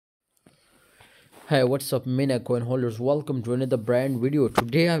Hey, what's up, MINA coin holders? Welcome to another brand video.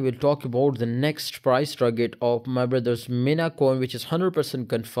 Today I will talk about the next price target of my brother's MINA coin, which is 100%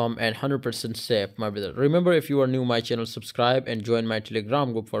 confirmed and 100% safe, my brother. Remember, if you are new my channel, subscribe and join my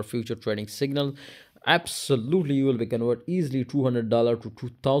Telegram group for future trading signal. Absolutely, you will be convert easily $200 to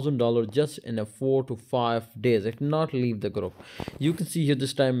 $2,000 just in a 4 to 5 days. If not, leave the group. You can see here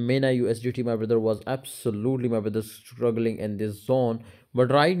this time MINA USDT, my brother, was absolutely, my brother, struggling in this zone. But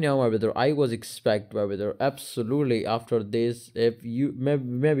right now, my brother, I was expect, my brother, absolutely after this, if you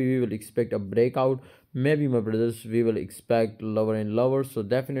maybe we will expect a breakout. Maybe, my brothers, we will expect lower and lower. So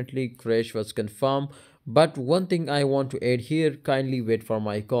definitely crash was confirmed. But one thing I want to add here, kindly wait for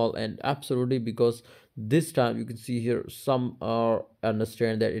my call. And absolutely, because this time you can see here some are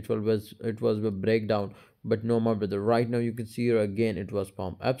understand that it was a breakdown, but no, my brother, right now you can see here again it was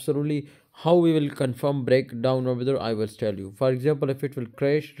pump. Absolutely, how we will confirm breakdown, my brother, I will tell you. For example, if it will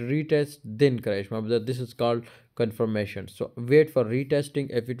crash, retest, then crash, my brother, this is called confirmation. So wait for retesting.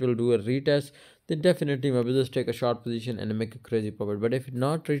 If it will do a retest, then definitely, my brothers, take a short position and make a crazy profit. But if it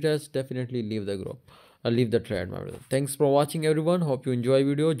not retest, definitely leave the group. I'll leave the trade, my brother. Thanks for watching, everyone. Hope you enjoy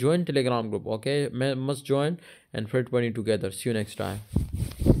video. Join Telegram group, okay? Must join and trade money together. See you next time.